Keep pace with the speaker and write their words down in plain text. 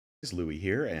It's Louie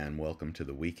here, and welcome to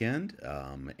the weekend.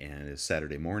 And it's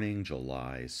Saturday morning,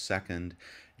 July 2nd.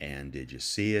 And did you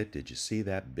see it? Did you see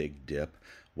that big dip?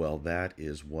 Well, that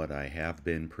is what I have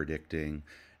been predicting.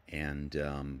 And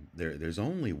there's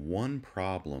only one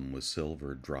problem with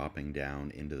silver dropping down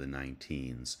into the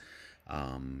 19s.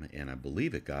 And I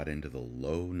believe it got into the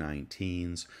low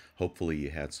 19s. Hopefully, you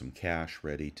had some cash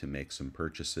ready to make some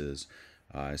purchases.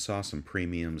 I saw some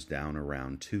premiums down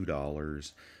around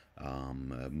 $2,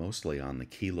 mostly on the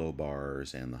kilo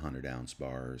bars and the 100-ounce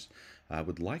bars. I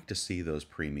would like to see those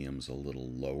premiums a little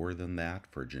lower than that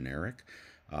for generic.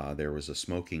 There was a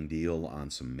smoking deal on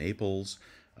some maples.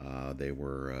 They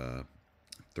were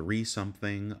three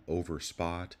something over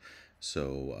spot.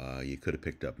 So you could have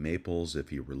picked up maples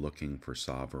if you were looking for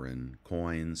sovereign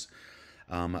coins.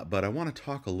 But I want to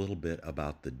talk a little bit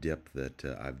about the dip that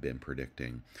I've been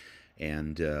predicting.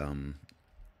 And the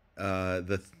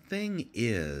thing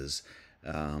is,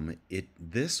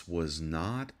 this was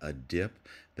not a dip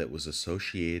that was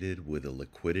associated with a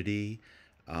liquidity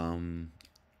um,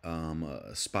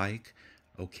 spike.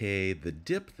 Okay, the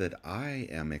dip that I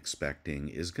am expecting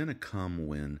is going to come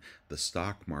when the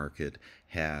stock market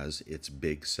has its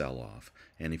big sell off.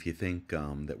 And if you think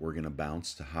that we're going to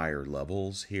bounce to higher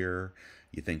levels here,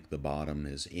 you think the bottom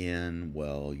is in,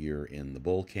 well, you're in the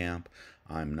bull camp.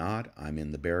 I'm not. I'm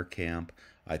in the bear camp.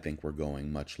 I think we're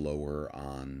going much lower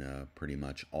on pretty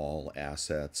much all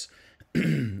assets.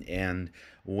 And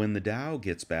when the Dow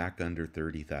gets back under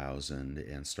 30,000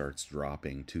 and starts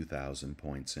dropping 2,000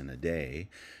 points in a day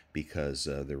because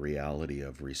the reality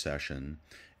of recession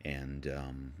and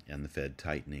the Fed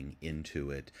tightening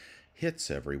into it hits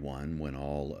everyone when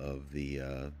all of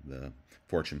the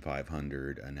Fortune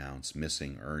 500 announce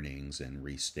missing earnings and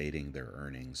restating their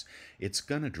earnings, it's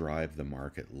going to drive the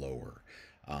market lower.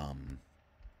 Um,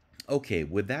 Okay,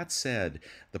 with that said,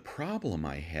 the problem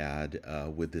I had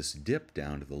with this dip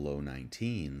down to the low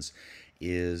 19s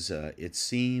is it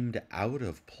seemed out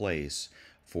of place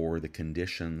for the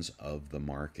conditions of the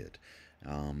market.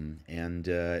 And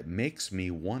it makes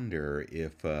me wonder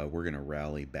if we're going to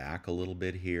rally back a little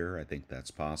bit here. I think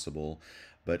that's possible.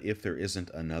 But if there isn't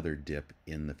another dip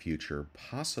in the future,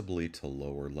 possibly to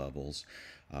lower levels,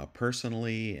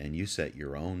 personally, and you set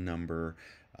your own number,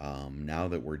 now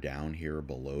that we're down here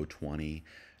below 20,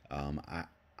 I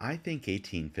think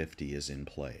 1850 is in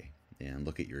play. And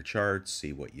look at your charts,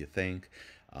 see what you think.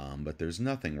 But there's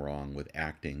nothing wrong with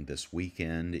acting this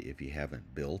weekend if you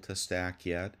haven't built a stack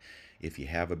yet. If you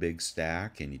have a big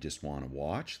stack and you just want to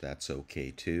watch, that's okay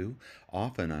too.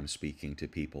 Often I'm speaking to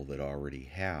people that already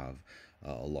have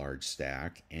a large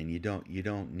stack, and you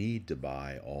don't need to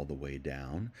buy all the way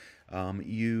down.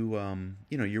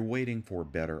 You're waiting for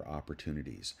better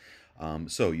opportunities.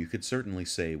 So you could certainly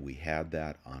say we had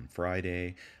that on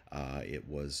Friday. It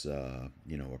was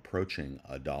approaching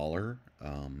 $1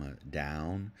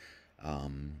 down.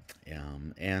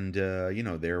 And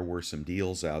there were some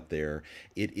deals out there.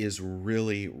 It is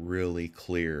really, really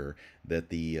clear that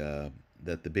the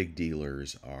big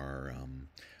dealers are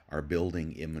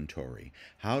building inventory.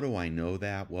 How do I know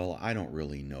that? Well, I don't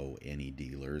really know any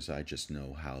dealers. I just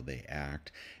know how they act.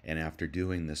 And after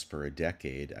doing this for a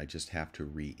decade, I just have to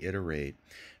reiterate,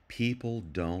 people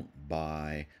don't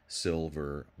buy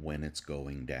silver when it's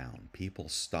going down. People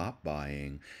stop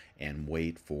buying and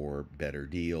wait for better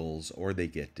deals, or they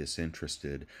get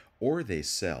disinterested, or they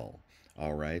sell.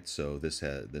 All right, so this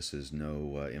is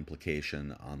no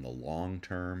implication on the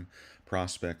long-term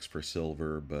prospects for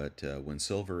silver, but when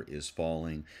silver is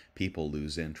falling, people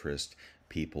lose interest.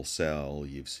 People sell.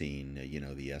 You've seen,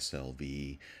 the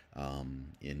SLV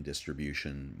in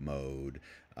distribution mode,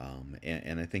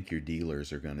 and I think your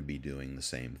dealers are going to be doing the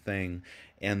same thing,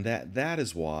 and that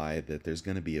is why that there's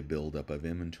going to be a buildup of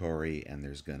inventory, and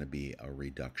there's going to be a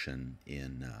reduction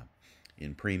in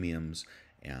premiums.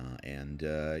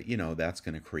 That's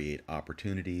going to create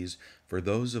opportunities for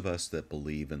those of us that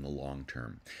believe in the long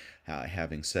term.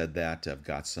 Having said that, I've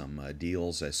got some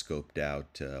deals I scoped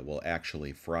out,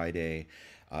 actually Friday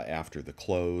after the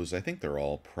close. I think they're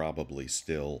all probably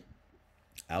still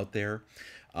out there.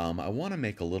 I want to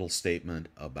make a little statement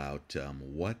about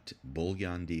what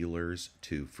bullion dealers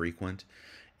to frequent.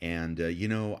 And, as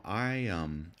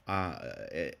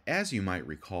you might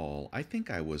recall, I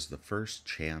think I was the first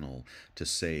channel to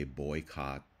say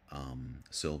boycott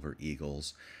Silver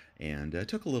Eagles. And I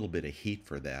took a little bit of heat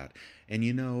for that. And,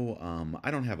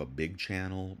 I don't have a big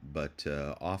channel, but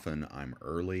often I'm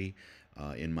early.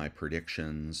 in my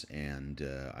predictions, and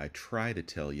I try to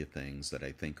tell you things that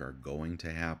I think are going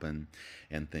to happen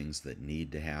and things that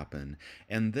need to happen.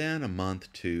 And then a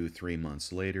month, 2, 3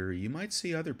 months later, you might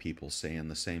see other people saying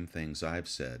the same things I've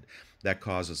said. That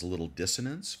causes a little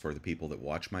dissonance for the people that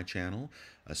watch my channel,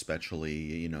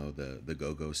 especially, the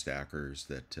go-go stackers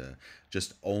that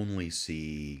just only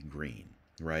see green.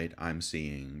 Right? I'm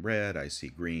seeing red, I see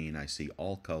green, I see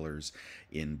all colors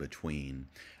in between.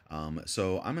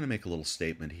 So I'm going to make a little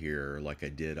statement here, like I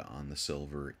did on the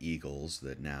Silver Eagles,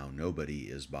 that now nobody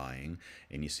is buying,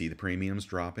 and you see the premiums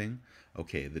dropping.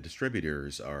 Okay, the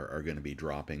distributors are going to be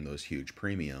dropping those huge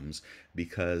premiums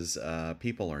because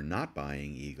people are not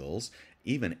buying Eagles.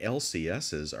 Even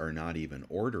LCSs are not even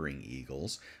ordering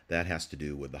Eagles. That has to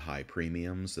do with the high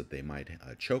premiums that they might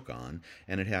choke on,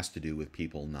 and it has to do with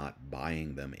people not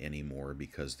buying them anymore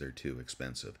because they're too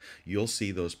expensive. You'll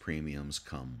see those premiums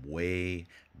come way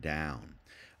down.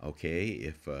 Okay,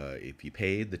 if you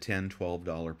paid the $10,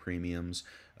 $12 premiums,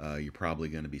 you're probably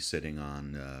going to be sitting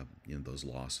on those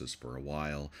losses for a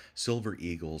while. Silver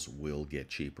Eagles will get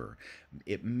cheaper.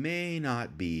 It may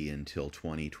not be until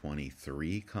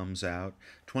 2023 comes out.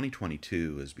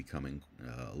 2022 is becoming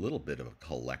a little bit of a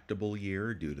collectible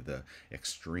year due to the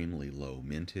extremely low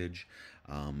mintage.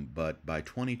 But by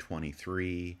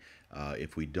 2023,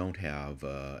 if we don't have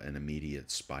an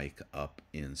immediate spike up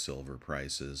in silver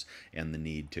prices and the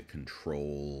need to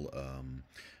control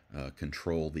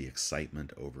the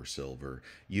excitement over silver,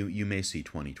 you may see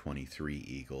 2023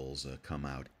 Eagles come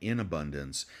out in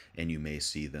abundance, and you may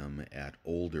see them at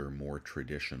older, more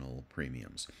traditional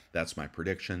premiums. That's my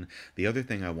prediction. The other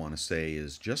thing I want to say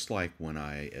is, just like when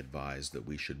I advised that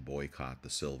we should boycott the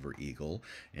Silver Eagle,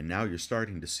 and now you're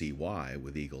starting to see why,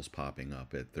 with Eagles popping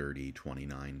up at $30,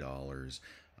 $29,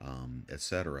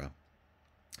 etc.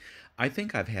 I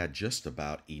think I've had just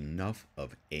about enough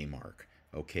of A-Mark.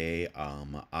 Okay,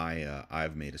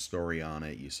 I've made a story on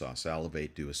it. You saw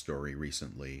Salivate do a story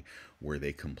recently where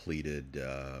they completed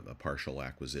a partial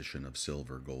acquisition of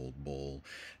Silver Gold Bull.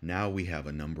 Now we have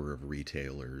a number of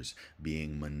retailers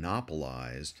being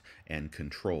monopolized and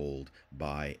controlled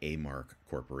by A-Mark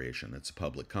Corporation. It's a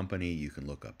public company. You can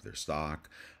look up their stock.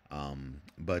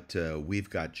 But we've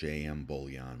got JM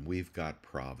Bullion, we've got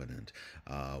Provident,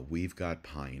 we've got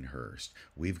Pinehurst,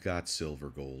 we've got Silver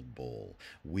Gold Bull,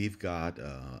 we've got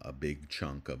a big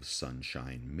chunk of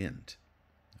Sunshine Mint.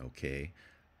 Okay,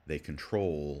 they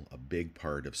control a big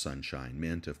part of Sunshine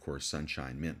Mint. Of course,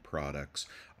 Sunshine Mint products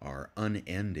are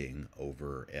unending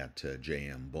over at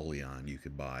JM Bullion. You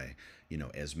could buy,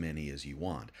 as many as you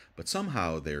want. But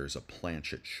somehow there's a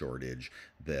planchet shortage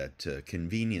that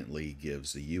conveniently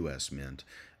gives the U.S. Mint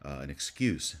an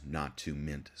excuse not to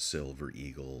mint Silver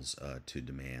Eagles to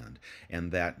demand.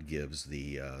 And that gives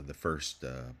the first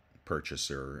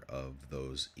purchaser of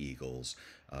those Eagles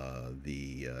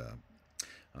the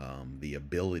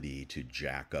ability to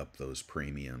jack up those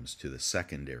premiums to the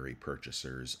secondary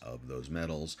purchasers of those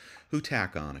metals, who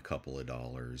tack on a couple of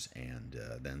dollars and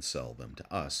then sell them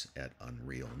to us at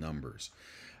unreal numbers.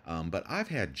 But I've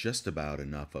had just about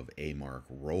enough of A-Mark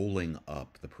rolling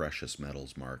up the precious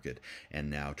metals market and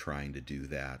now trying to do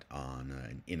that on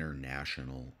an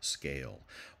international scale.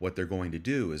 What they're going to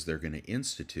do is they're going to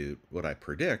institute, what I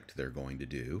predict they're going to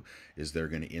do, is they're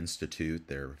going to institute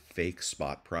their fake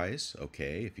spot price.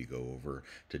 Okay, if you go over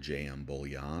to JM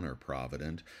Bullion or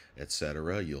Provident,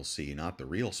 etc., you'll see not the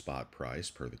real spot price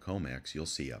per the COMEX, you'll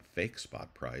see a fake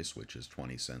spot price, which is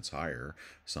 20 cents higher,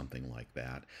 something like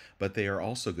that. But they are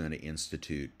also going to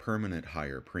institute permanent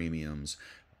higher premiums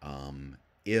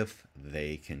if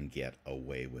they can get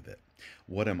away with it.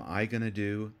 What am I going to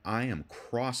do? I am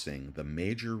crossing the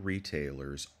major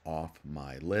retailers off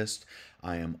my list.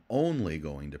 I am only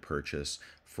going to purchase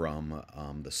from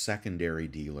the secondary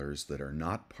dealers that are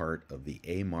not part of the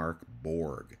A-Mark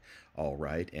Borg. All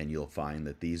right, and you'll find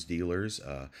that these dealers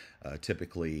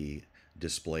typically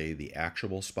display the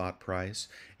actual spot price.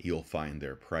 You'll find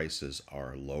their prices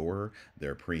are lower,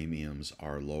 their premiums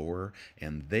are lower,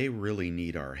 and they really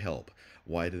need our help.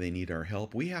 Why do they need our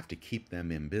help? We have to keep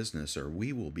them in business, or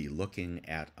we will be looking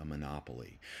at a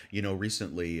monopoly.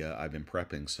 Recently I've been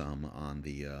prepping some on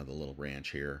the little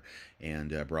ranch here,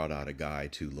 and brought out a guy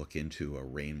to look into a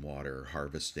rainwater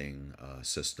harvesting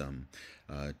system.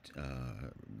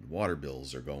 Water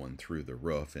bills are going through the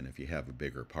roof, and if you have a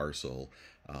bigger parcel,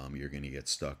 you're going to get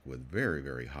stuck with very,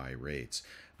 very high rates.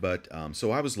 But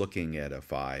so I was looking at a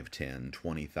 5, 10,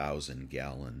 20,000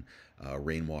 gallon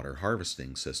rainwater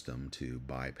harvesting system to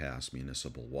bypass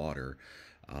municipal water.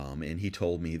 And he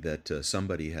told me that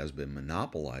somebody has been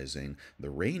monopolizing the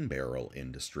rain barrel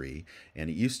industry. And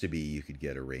it used to be you could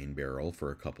get a rain barrel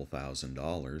for a couple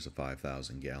 $1,000s, a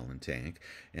 5,000 gallon tank.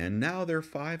 And now they're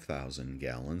 5,000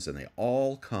 gallons, and they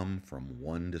all come from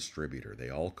one distributor. They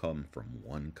all come from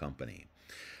one company.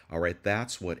 All right,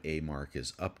 that's what A-Mark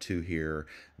is up to here.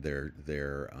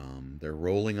 They're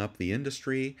rolling up the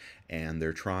industry, and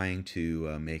they're trying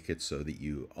to make it so that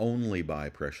you only buy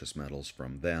precious metals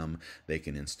from them. They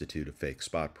can institute a fake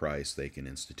spot price. They can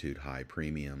institute high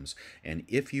premiums. And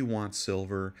if you want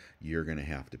silver, you're going to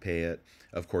have to pay it.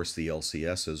 Of course, the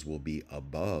LCSs will be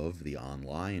above the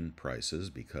online prices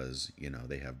because, you know,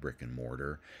 they have brick and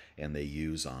mortar and they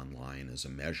use online as a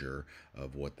measure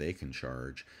of what they can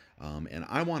charge. And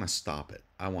I want to stop it.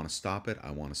 I want to stop it. I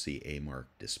want to see A-Mark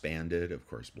disbanded. Of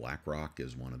course, BlackRock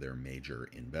is one of their major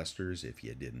investors, if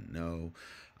you didn't know.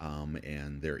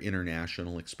 And their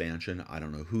international expansion, I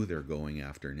don't know who they're going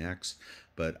after next,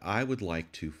 but I would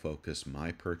like to focus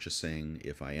my purchasing,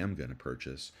 if I am going to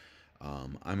purchase,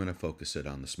 I'm going to focus it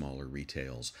on the smaller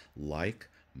retails like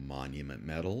Monument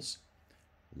Metals,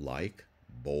 like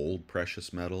Bold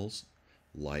Precious Metals,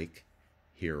 like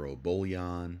Hero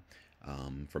Bullion.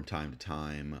 From time to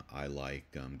time, I like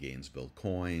Gainesville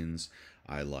Coins.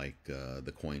 I like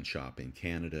the coin shop in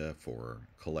Canada for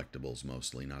collectibles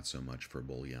mostly, not so much for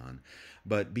bullion.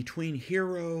 But between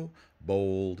Hero,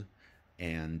 Bold,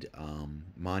 and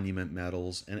Monument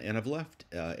Metals, and I've left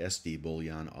SD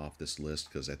Bullion off this list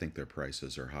because I think their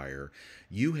prices are higher.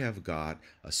 You have got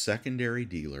a secondary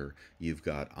dealer, you've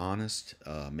got honest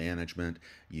management,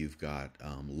 you've got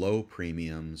low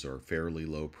premiums or fairly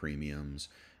low premiums.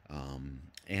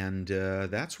 And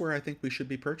that's where I think we should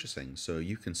be purchasing. So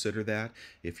you consider that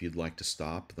if you'd like to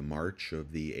stop the march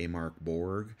of the A-Mark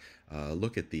Borg.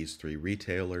 Look at these three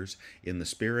retailers. In the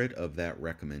spirit of that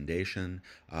recommendation,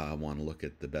 I want to look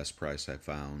at the best price I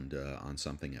found on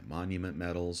something at Monument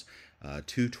Metals,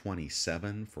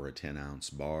 $227 for a 10-ounce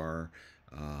bar.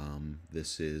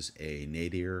 This is a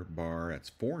nadir bar. That's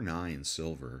 4.9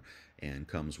 silver and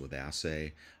comes with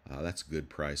assay. That's a good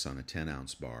price on a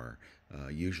 10-ounce bar.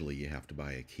 Usually you have to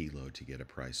buy a kilo to get a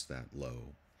price that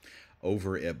low.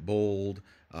 Over at Bold,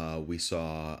 we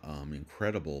saw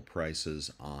incredible prices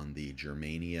on the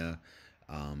Germania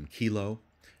kilo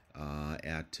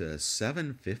at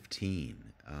 7.15.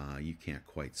 You can't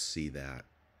quite see that.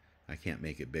 I can't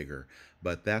make it bigger,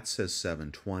 but that says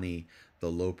 7.20. The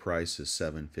low price is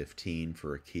 7.15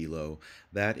 for a kilo.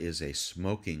 That is a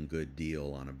smoking good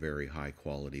deal on a very high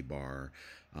quality bar.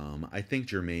 I think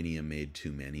Germania made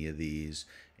too many of these,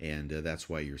 and that's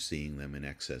why you're seeing them in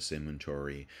excess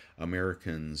inventory.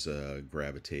 Americans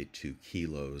gravitate to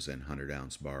kilos and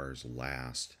 100-ounce bars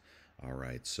last. All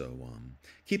right, so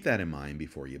keep that in mind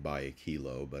before you buy a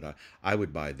kilo, but I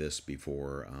would buy this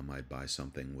before I'd buy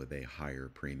something with a higher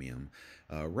premium.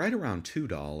 Right around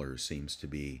 $2 seems to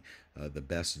be the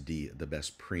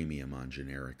best premium on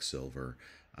generic silver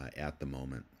at the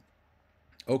moment.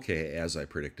 Okay, as I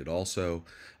predicted also,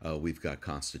 we've got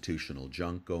constitutional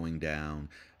junk going down.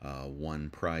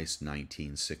 One price,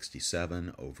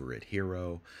 1967 over at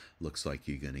Hero. Looks like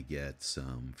you're going to get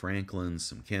some Franklins,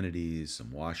 some Kennedys,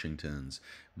 some Washingtons.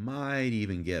 Might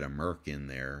even get a Merc in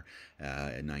there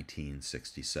at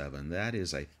 1967. That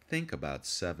is, I think, about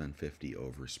 750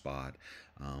 over spot.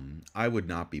 I would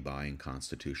not be buying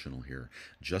constitutional here.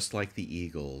 Just like the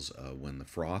Eagles, when the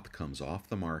froth comes off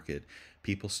the market,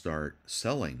 people start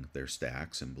selling their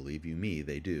stacks, and believe you me,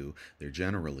 they do. They're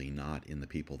generally not in the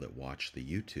people that watch the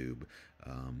YouTube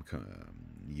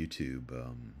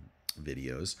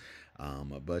videos.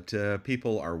 But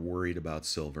people are worried about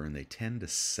silver, and they tend to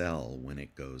sell when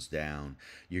it goes down.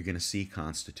 You're going to see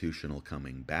constitutional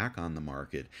coming back on the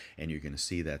market, and you're going to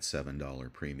see that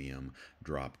 $7 premium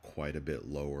drop quite a bit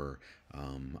lower.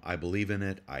 I believe in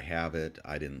it. I have it.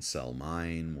 I didn't sell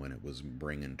mine when it was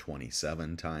bringing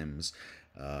 27 times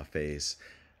face.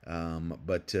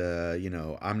 But you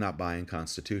know, I'm not buying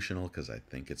constitutional because I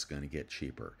think it's going to get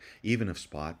cheaper. Even if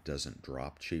spot doesn't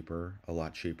drop a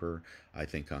lot cheaper, I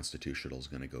think constitutional is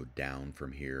going to go down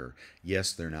from here.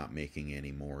 Yes, they're not making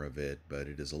any more of it, but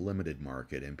it is a limited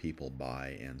market and people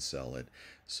buy and sell it.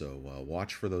 So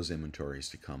watch for those inventories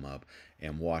to come up,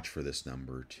 and watch for this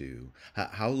number too.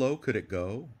 How low could it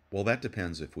go? Well, that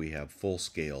depends if we have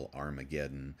full-scale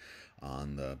Armageddon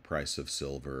on the price of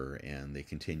silver and they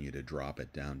continue to drop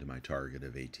it down to my target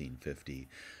of 1850.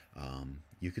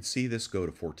 You could see this go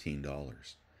to $14.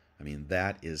 I mean,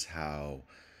 that is how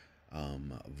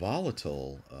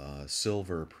volatile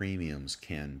silver premiums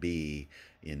can be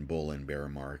in bull and bear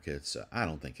markets. I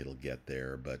don't think it'll get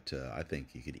there, but I think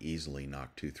you could easily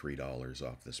knock $2-3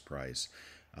 off this price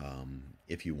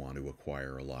if you want to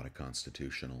acquire a lot of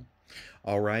constitutional.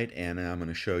 All right, and I'm going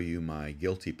to show you my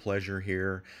guilty pleasure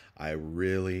here. I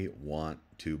really want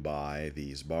to buy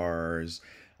these bars.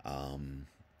 Um,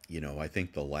 I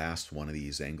think the last one of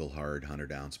these Engelhard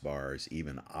 100-ounce bars,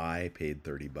 even I paid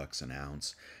 30 bucks an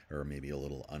ounce, or maybe a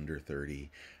little under 30.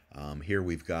 Here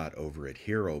we've got over at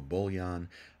Hero Bullion,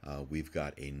 we've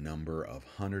got a number of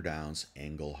 100-ounce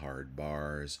Engelhard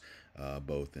bars,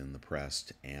 both in the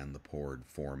pressed and the poured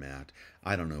format.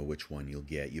 I don't know which one you'll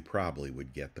get. You probably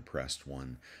would get the pressed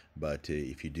one, but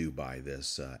if you do buy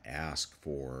this, ask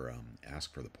for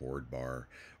the poured bar,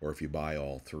 or if you buy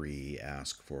all three,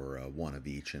 ask for one of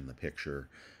each in the picture.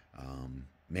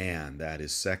 Man, that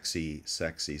is sexy,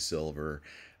 sexy silver.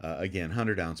 Again,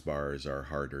 100-ounce bars are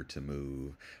harder to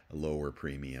move, lower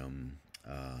premium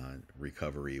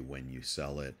recovery when you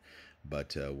sell it.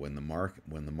 But when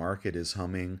the market is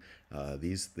humming,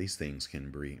 these things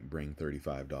can bring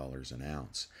 $35 an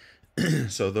ounce.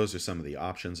 So those are some of the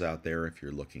options out there if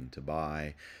you're looking to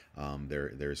buy.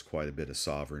 There's quite a bit of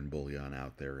sovereign bullion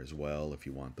out there as well if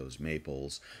you want those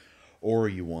maples, or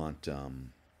you want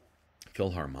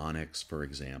Philharmonics, for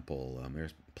example.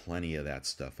 There's plenty of that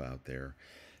stuff out there.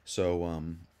 So,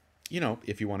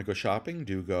 if you want to go shopping,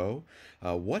 do go.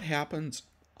 What happens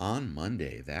on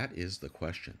Monday? That is the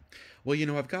question. Well,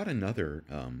 I've got another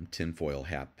tinfoil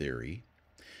hat theory.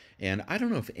 And I don't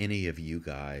know if any of you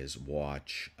guys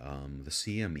watch the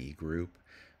CME Group,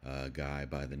 a guy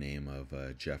by the name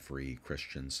of Jeffrey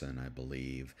Christensen, I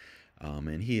believe.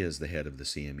 And he is the head of the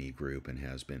CME Group and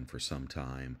has been for some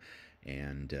time.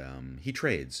 And he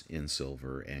trades in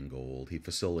silver and gold. He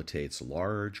facilitates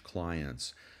large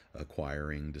clients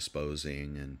acquiring,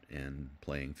 disposing, and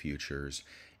playing futures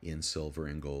in silver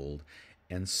and gold.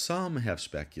 And some have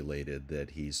speculated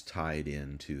that he's tied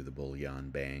into the bullion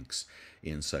banks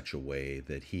in such a way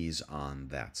that he's on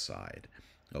that side.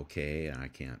 Okay, I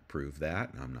can't prove that.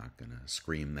 I'm not going to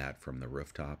scream that from the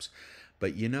rooftops.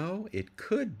 But it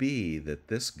could be that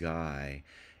this guy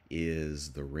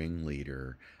is the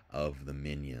ringleader of the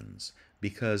minions,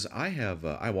 because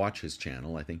I watch his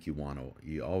channel. I think you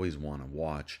always want to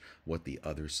watch what the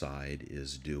other side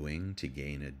is doing to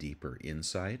gain a deeper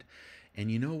insight. And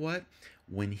you know what?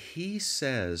 When he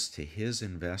says to his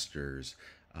investors,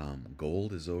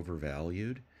 gold is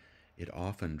overvalued, it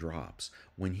often drops.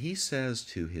 When he says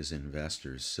to his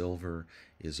investors, silver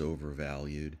is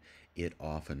overvalued, it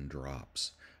often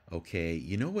drops. Okay,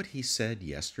 you know what he said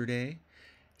yesterday?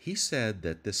 He said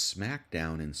that this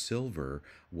smackdown in silver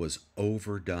was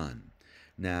overdone.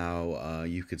 Now,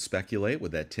 you could speculate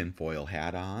with that tinfoil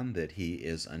hat on that he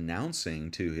is announcing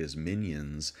to his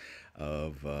minions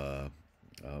of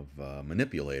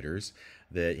manipulators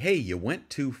that, hey, you went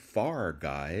too far,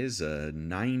 guys.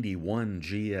 91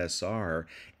 GSR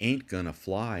ain't going to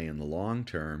fly in the long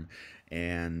term.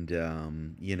 And,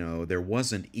 there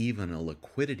wasn't even a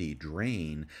liquidity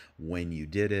drain when you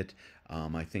did it.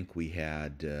 I think we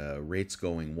had rates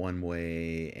going one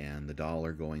way and the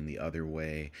dollar going the other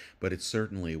way, but it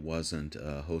certainly wasn't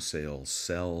a wholesale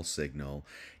sell signal.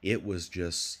 It was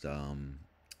just,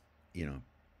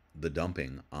 the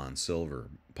dumping on silver,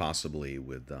 possibly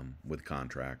with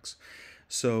contracts.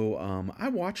 So I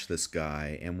watch this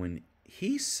guy, and when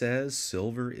he says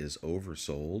silver is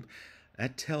oversold,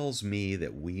 that tells me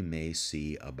that we may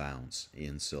see a bounce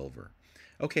in silver.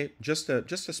 Okay, just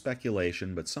a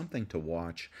speculation, but something to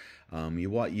watch.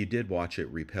 You did watch it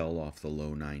repel off the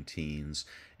low 19s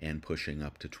and pushing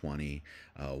up to 20.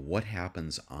 What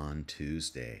happens on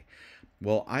Tuesday?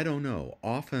 Well, I don't know.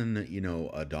 Often,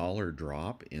 a dollar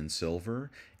drop in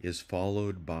silver is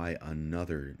followed by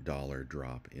another dollar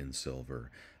drop in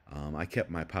silver. I kept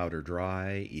my powder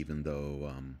dry, even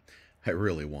though I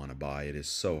really want to buy. It is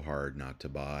so hard not to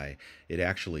buy. It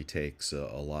actually takes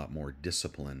a lot more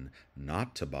discipline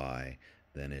not to buy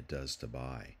than it does to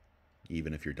buy,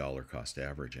 even if you're dollar cost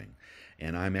averaging.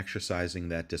 And I'm exercising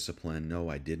that discipline. No,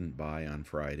 I didn't buy on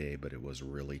Friday, but it was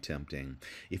really tempting.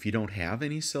 If you don't have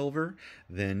any silver,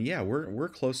 then yeah, we're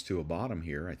close to a bottom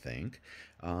here, I think.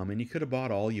 And you could have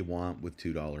bought all you want with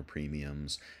 $2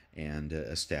 premiums and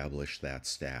establish that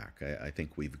stack. I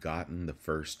think we've gotten the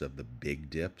first of the big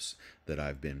dips that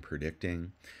I've been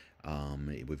predicting.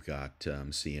 We've got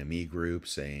CME Group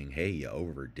saying, hey, you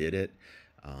overdid it.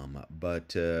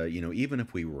 But even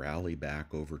if we rally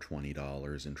back over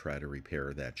 $20 and try to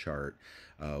repair that chart,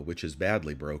 which is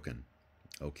badly broken,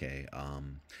 okay,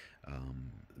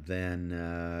 then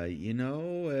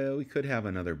we could have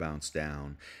another bounce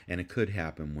down, and it could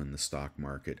happen when the stock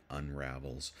market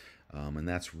unravels. And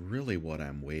that's really what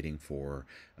I'm waiting for.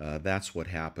 That's what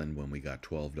happened when we got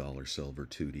 $12 silver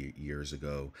 2 years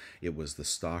ago. It was the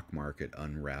stock market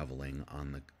unraveling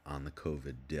on the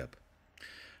COVID dip.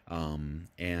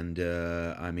 And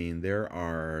I mean, there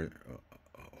are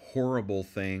horrible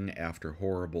thing after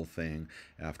horrible thing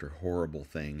after horrible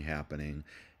thing happening,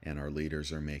 and our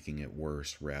leaders are making it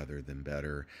worse rather than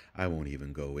better. I won't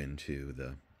even go into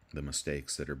the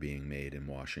mistakes that are being made in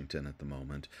Washington at the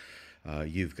moment.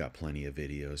 You've got plenty of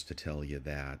videos to tell you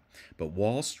that. But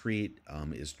Wall Street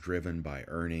is driven by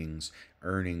earnings.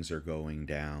 Earnings are going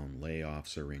down.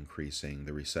 Layoffs are increasing.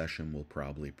 The recession will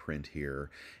probably print here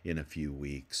in a few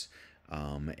weeks.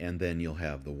 And then you'll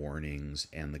have the warnings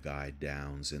and the guide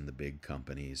downs in the big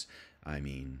companies. I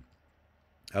mean,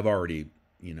 I've already,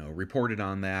 reported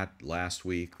on that last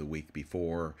week, the week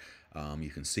before.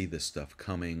 You can see this stuff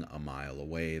coming a mile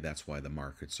away. That's why the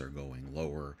markets are going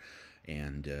lower.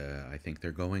 And I think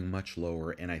they're going much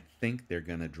lower, and I think they're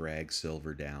going to drag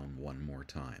silver down one more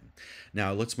time.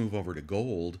 Now, let's move over to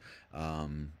gold.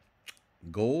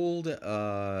 Gold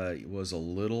was a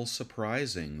little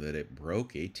surprising that it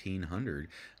broke 1800,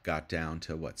 got down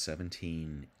to what,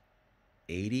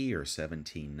 1780 or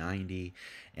 1790,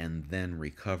 and then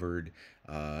recovered.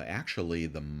 Actually,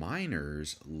 the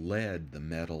miners led the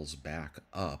metals back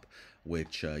up,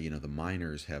 which the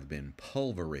miners have been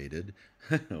pulverated,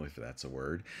 if that's a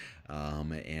word,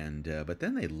 and but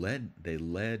then they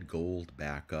led gold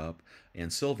back up,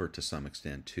 and silver to some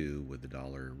extent too, with the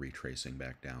dollar retracing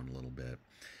back down a little bit.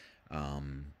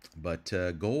 But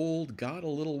gold got a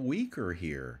little weaker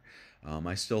here.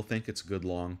 I still think it's a good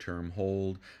long-term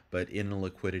hold, but in a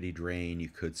liquidity drain, you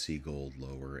could see gold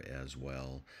lower as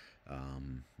well.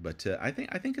 But I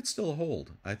think it's still a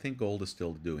hold. I think gold is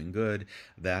still doing good.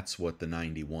 That's what the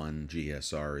 91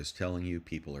 GSR is telling you.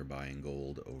 People are buying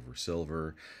gold over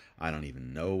silver. I don't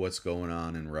even know what's going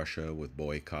on in Russia with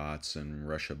boycotts and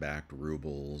Russia-backed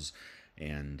rubles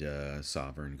and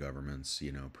sovereign governments,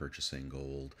 purchasing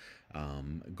gold.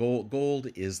 Gold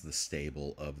is the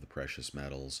staple of the precious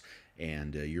metals,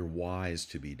 and you're wise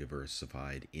to be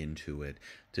diversified into it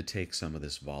to take some of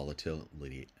this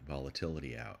volatility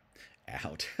out.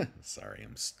 Sorry,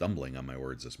 I'm stumbling on my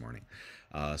words this morning.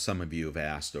 Some of you have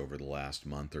asked over the last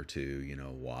month or two,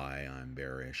 why I'm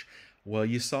bearish. Well,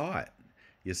 you saw it.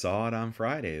 You saw it on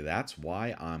Friday. That's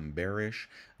why I'm bearish.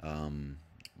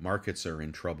 Markets are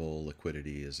in trouble,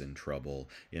 liquidity is in trouble,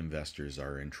 investors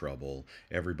are in trouble.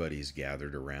 Everybody's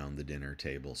gathered around the dinner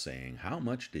table saying, how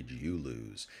much did you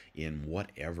lose in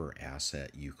whatever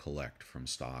asset you collect, from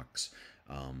stocks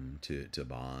to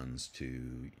bonds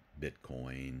to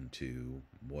Bitcoin to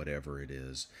whatever it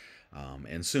is,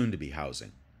 and soon to be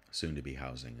housing. Soon to be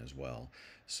housing as well.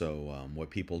 So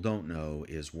what people don't know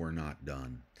is we're not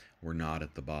done. We're not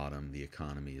at the bottom. The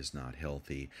economy is not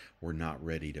healthy. We're not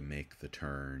ready to make the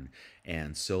turn.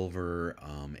 And silver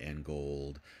and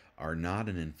gold are not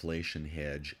an inflation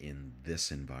hedge in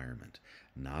this environment.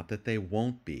 Not that they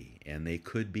won't be, and they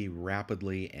could be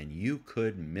rapidly, and you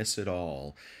could miss it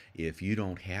all if you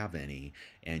don't have any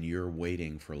and you're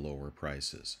waiting for lower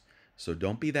prices. So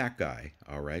don't be that guy,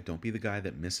 all right? Don't be the guy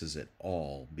that misses it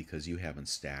all because you haven't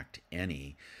stacked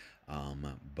any. I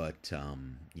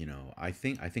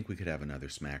think we could have another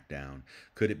smackdown.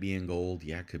 Could it be in gold?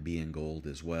 Yeah, it could be in gold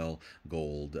as well.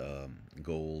 Gold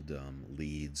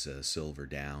leads silver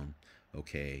down.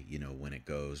 Okay, when it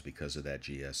goes because of that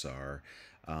GSR.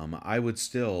 I would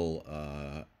still,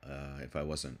 if I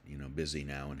wasn't, busy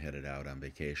now and headed out on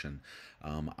vacation,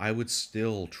 I would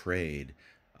still trade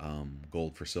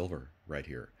gold for silver right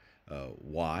here.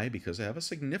 Why? Because I have a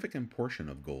significant portion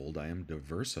of gold. I am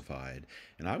diversified,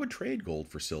 and I would trade gold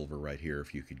for silver right here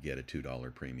if you could get a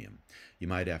 $2 premium. You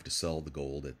might have to sell the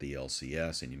gold at the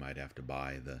LCS, and you might have to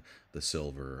buy the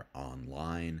silver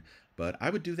online, but I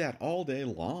would do that all day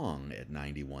long at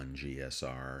 91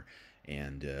 GSR.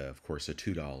 And of course, a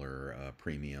 $2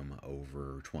 premium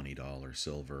over $20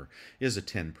 silver is a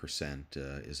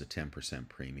 10%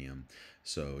 premium.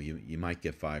 So you might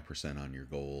get 5% on your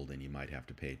gold, and you might have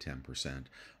to pay 10%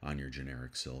 on your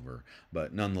generic silver.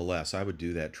 But nonetheless, I would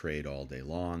do that trade all day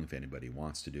long. If anybody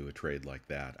wants to do a trade like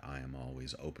that, I am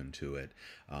always open to it,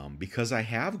 because I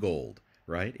have gold.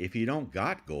 Right? If you don't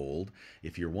got gold,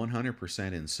 if you're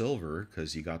 100% in silver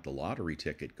because you got the lottery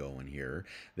ticket going here,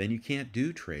 then you can't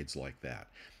do trades like that.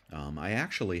 I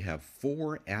actually have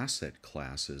 4 asset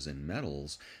classes in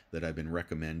metals that I've been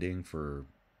recommending for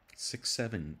 6,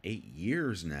 7, 8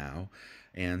 years now.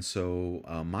 And so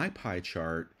my pie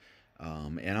chart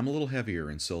And I'm a little heavier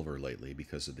in silver lately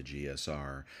because of the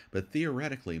GSR. But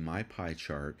theoretically, my pie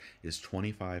chart is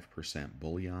 25%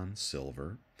 bullion,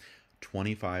 silver,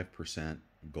 25%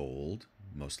 gold,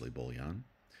 mostly bullion,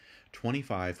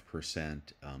 25%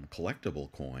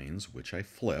 collectible coins, which I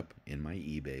flip in my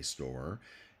eBay store.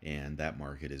 And that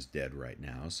market is dead right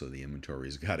now, so the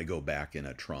inventory's got to go back in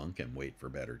a trunk and wait for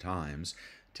better times.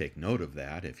 Take note of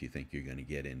that if you think you're going to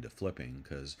get into flipping,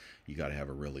 because you got to have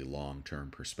a really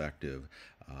long-term perspective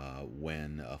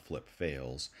when a flip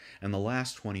fails. And the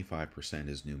last 25%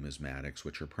 is numismatics,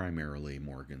 which are primarily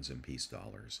Morgans and peace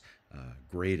dollars,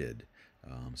 graded,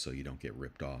 so you don't get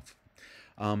ripped off.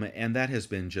 And that has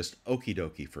been just okie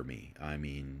dokie for me. I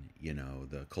mean, you know,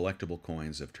 the collectible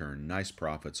coins have turned nice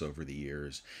profits over the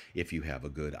years if you have a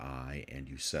good eye and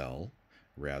you sell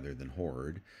rather than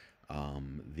hoard.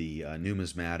 The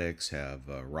numismatics have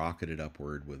rocketed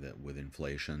upward with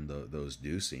inflation. Those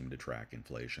do seem to track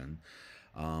inflation.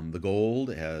 The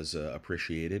gold has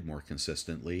appreciated more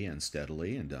consistently and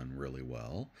steadily and done really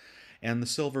well. And the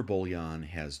silver bullion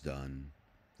has done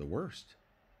the worst.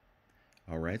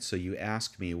 All right, so you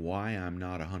ask me why I'm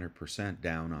not 100%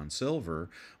 down on silver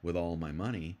with all my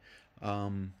money.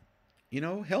 Hell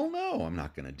no, I'm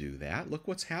not going to do that. Look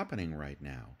what's happening right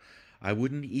now. I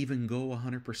wouldn't even go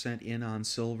 100% in on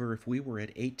silver if we were at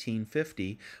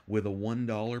 1850 with a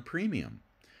 $1 premium.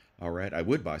 All right, I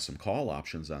would buy some call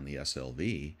options on the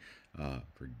SLV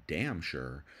for damn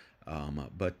sure.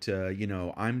 But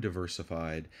I'm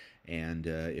diversified, and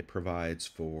it provides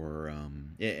for,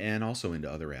 and also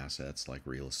into other assets like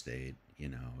real estate,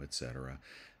 etc.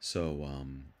 So,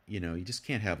 you just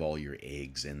can't have all your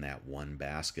eggs in that one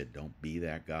basket. Don't be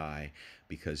that guy,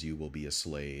 because you will be a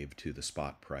slave to the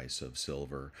spot price of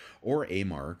silver or a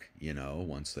mark,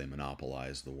 once they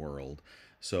monopolize the world.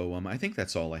 So I think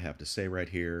that's all I have to say right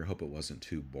here. Hope it wasn't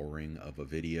too boring of a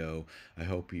video. I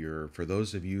hope for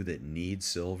those of you that need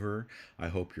silver, I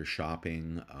hope you're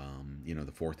shopping,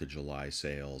 the 4th of July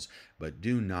sales, but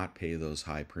do not pay those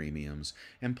high premiums.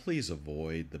 And please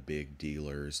avoid the big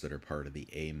dealers that are part of the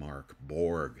A-Mark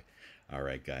Borg. All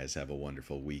right, guys, have a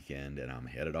wonderful weekend, and I'm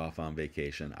headed off on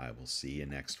vacation. I will see you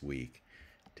next week.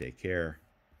 Take care.